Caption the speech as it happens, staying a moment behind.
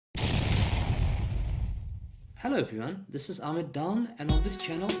Hello everyone, this is Amit Down, and on this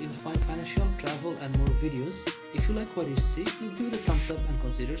channel you'll find financial, travel and more videos. If you like what you see, please give it a thumbs up and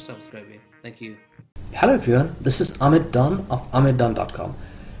consider subscribing. Thank you. Hello everyone, this is Amit Down of AmitDown.com.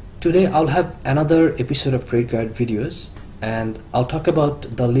 Today I'll have another episode of credit card videos, and I'll talk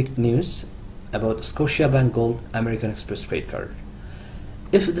about the leaked news about Scotiabank Gold American Express credit card.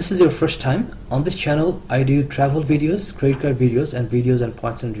 If this is your first time on this channel, I do travel videos, credit card videos and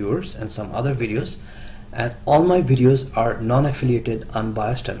points and viewers and some other videos, and all my videos are non-affiliated,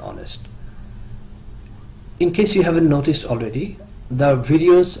 unbiased and honest. In case you haven't noticed already, the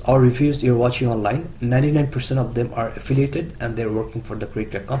videos or reviews you're watching online, 99% of them are affiliated and they're working for the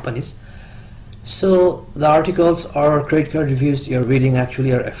credit card companies. So the articles or credit card reviews you're reading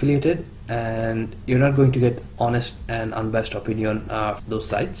actually are affiliated, and you're not going to get honest and unbiased opinion of those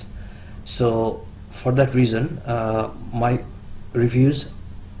sites. So for that reason, my reviews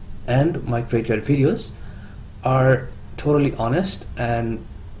and my credit card videos are totally honest, and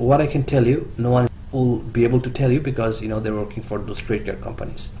what I can tell you, no one will be able to tell you, because they're working for those credit card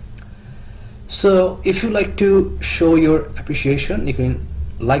companies. So if you like to show your appreciation, you can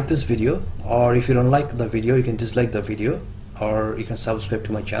like this video, or if you don't like the video, you can dislike the video, or you can subscribe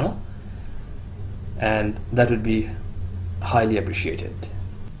to my channel, and that would be highly appreciated.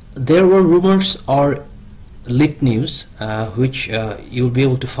 There were rumors or leaked news which you'll be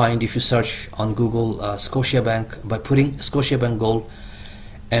able to find if you search on Google Scotiabank by putting Scotiabank Gold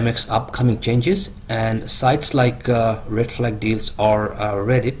Amex upcoming changes, and sites like Red Flag Deals or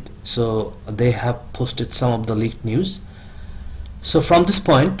Reddit, so they have posted some of the leaked news. So from this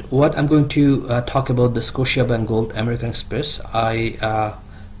point, what I'm going to talk about the Scotiabank Gold American Express, I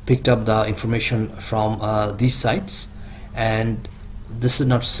picked up the information from these sites, and this is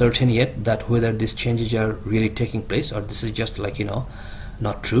not certain yet that whether these changes are really taking place, or this is just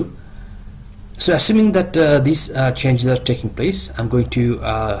not true. So assuming that these changes are taking place, I'm going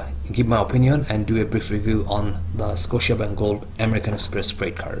to give my opinion and do a brief review on the Scotiabank Gold American Express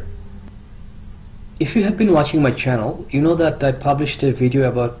credit card. If you have been watching my channel, you know that I published a video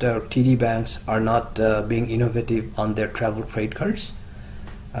about TD banks are not being innovative on their travel credit cards,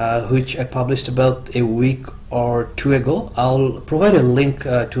 which I published about a week or two ago. I'll provide a link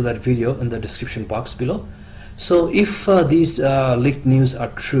to that video in the description box below. So if these leaked news are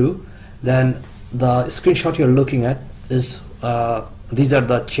true, then the screenshot you're looking at is these are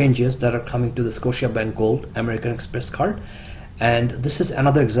the changes that are coming to the Scotiabank Gold American Express card. And this is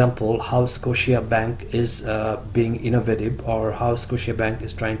another example how Scotiabank is being innovative, or how Scotiabank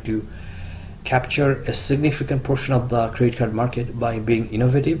is trying to capture a significant portion of the credit card market by being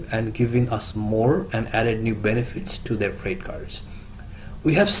innovative and giving us more and added new benefits to their credit cards.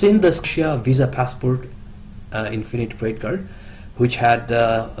 We have seen the Scotia Visa Passport Infinite credit card, which had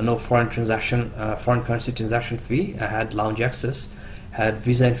no foreign currency transaction fee, had lounge access, had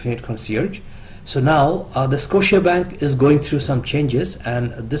Visa Infinite concierge. So now the Scotiabank is going through some changes,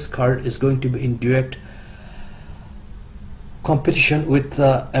 and this card is going to be in direct competition with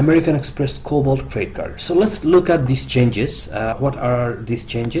the American Express Cobalt Credit card. So let's look at these changes. What are these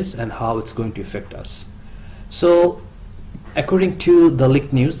changes and how it's going to affect us? So according to the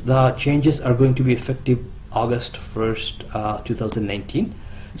leaked news, the changes are going to be effective August 1st, 2019.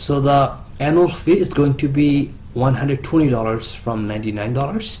 So the annual fee is going to be $120 from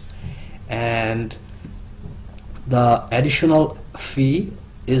 $99, and the additional fee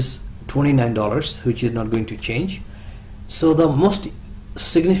is $29, which is not going to change. So the most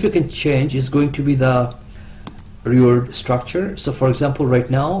significant change is going to be the reward structure. So for example, right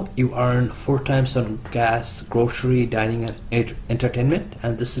now you earn 4 times on gas, grocery, dining and entertainment,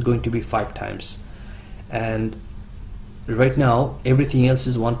 and this is going to be 5 times. And right now everything else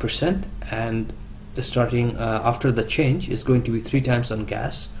is 1%, and starting after the change is going to be 3 times on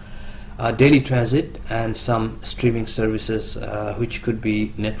gas, daily transit and some streaming services, which could be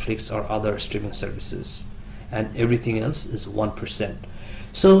Netflix or other streaming services, and everything else is 1%.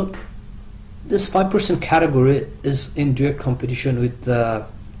 So this 5% category is in direct competition with the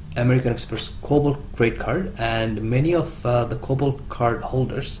American Express Cobalt credit card, and many of the Cobalt card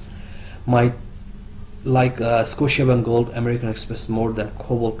holders might like Scotiabank Gold American Express more than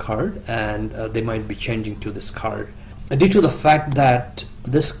Cobalt card, and they might be changing to this card due to the fact that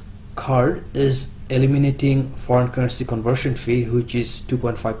this card is eliminating foreign currency conversion fee, which is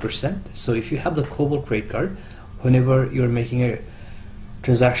 2.5%. so if you have the Cobalt credit card, whenever you're making a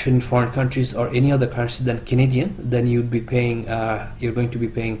transaction in foreign countries or any other currency than Canadian, then you'd be paying you're going to be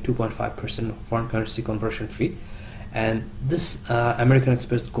paying 2.5% foreign currency conversion fee, and this American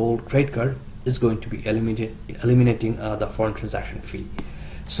Express Gold credit card is going to be eliminating the foreign transaction fee.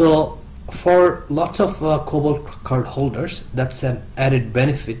 So for lots of Cobalt card holders, that's an added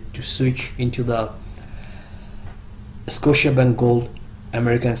benefit to switch into the Scotiabank Gold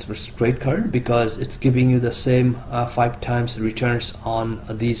American Express credit card, because it's giving you the same 5 times returns on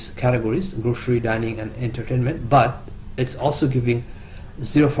these categories: grocery, dining, and entertainment, but it's also giving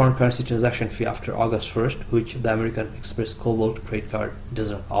 0 foreign currency transaction fee after August 1st, which the American Express Cobalt credit card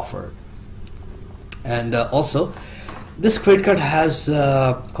doesn't offer. And also, this credit card has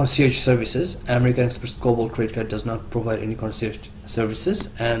concierge services. American Express Cobalt credit card does not provide any concierge services,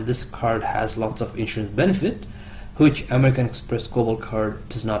 and this card has lots of insurance benefit, which American Express Cobalt card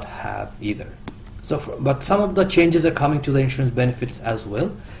does not have either. So, but some of the changes are coming to the insurance benefits as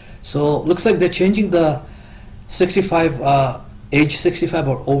well. So, looks like they're changing the age 65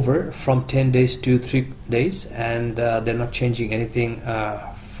 or over from 10 days to 3 days, and they're not changing anything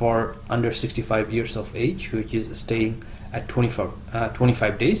for under 65 years of age, which is staying at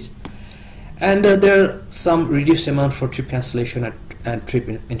 25 days. And there are some reduced amount for trip cancellation and trip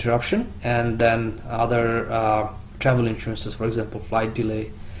interruption, and then other travel insurances, for example, flight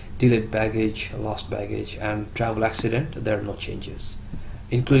delay, delayed baggage, lost baggage, and travel accident. There are no changes,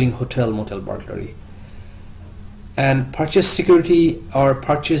 including hotel motel burglary. And purchase security or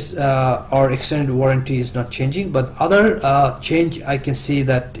purchase or extended warranty is not changing, but other change I can see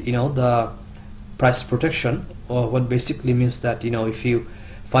that, you know, the price protection, or what basically means that, you know, if you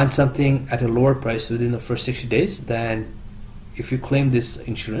find something at a lower price within the first 60 days, then if you claim this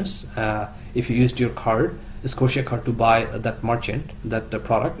insurance, if you used your card, the Scotia card, to buy that merchant, that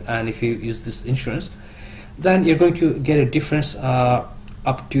product, and if you use this insurance, then you're going to get a difference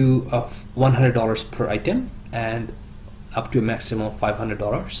up to $100 per item, and up to a maximum of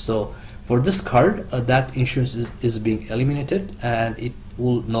 $500. So for this card, that insurance is being eliminated, and it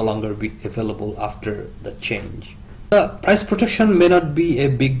will no longer be available after the change. The price protection may not be a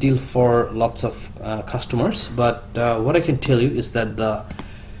big deal for lots of customers, but what I can tell you is that the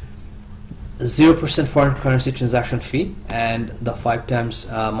 0% foreign currency transaction fee and the 5 times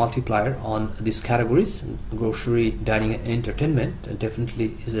multiplier on these categories, grocery, dining, and entertainment,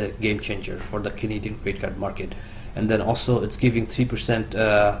 definitely is a game changer for the Canadian credit card market. And then also it's giving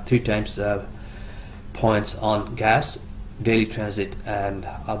 3%, 3 times points on gas, daily transit, and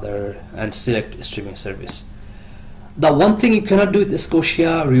select streaming service. The one thing you cannot do with the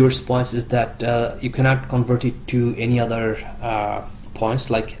Scotia rewards points is that you cannot convert it to any other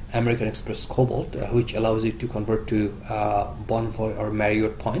points like American Express Cobalt, which allows you to convert to Bonvoy or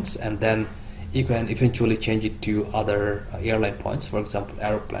Marriott points, and then you can eventually change it to other airline points, for example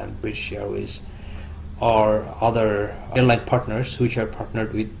Aeroplan, British Airways, or other airline partners which are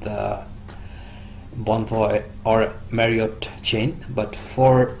partnered with Bonvoy or Marriott chain. But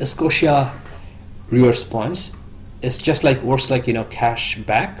for Scotia rewards points, it's just like works like, you know, cash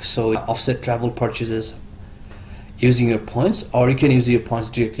back. So offset travel purchases using your points, or you can use your points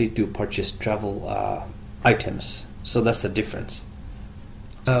directly to purchase travel items. So that's the difference.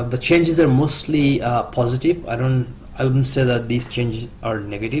 The changes are mostly positive. I wouldn't say that these changes are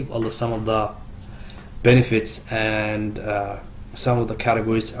negative, although some of the benefits and some of the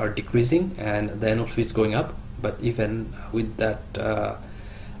categories are decreasing and the annual fee is going up. But even with that,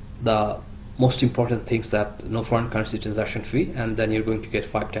 the most important things, that no foreign currency transaction fee, and then you're going to get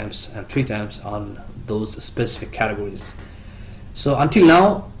 5 times and 3 times on those specific categories. So until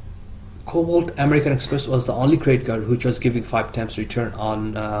now, Cobalt American Express was the only credit card which was giving 5 times return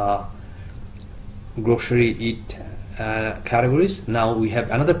on grocery, eat categories. Now we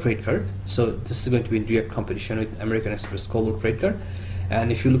have another credit card, so this is going to be in direct competition with American Express Cobalt credit card.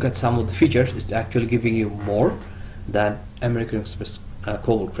 And if you look at some of the features, it's actually giving you more than American Express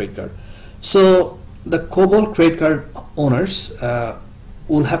Cobalt credit card. So the Cobalt credit card owners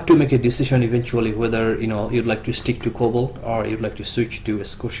will have to make a decision eventually whether, you know, you'd like to stick to Cobalt or you'd like to switch to a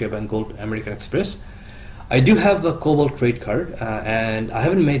Scotiabank Gold American Express. I do have a Cobalt credit card and I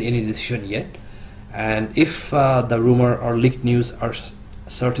haven't made any decision yet. And if the rumor or leaked news are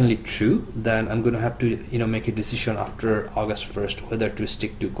certainly true, then I'm going to have to, you know, make a decision after August 1st whether to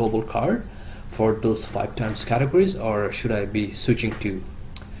stick to Cobalt card for those 5 times categories, or should I be switching to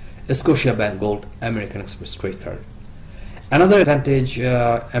a Scotiabank Gold American Express credit card. Another advantage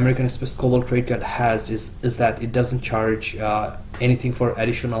American Express Cobalt credit card has is that it doesn't charge anything for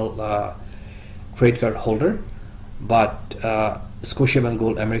additional credit card holder, but Scotiabank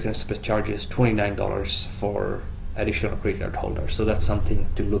Gold American Express charges $29 for additional credit card holder. So that's something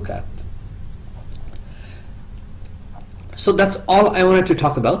to look at. So that's all I wanted to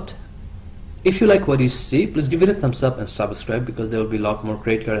talk about. If you like what you see, please give it a thumbs up and subscribe, because there will be a lot more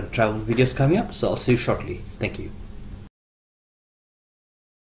credit card and travel videos coming up. So I'll see you shortly. Thank you.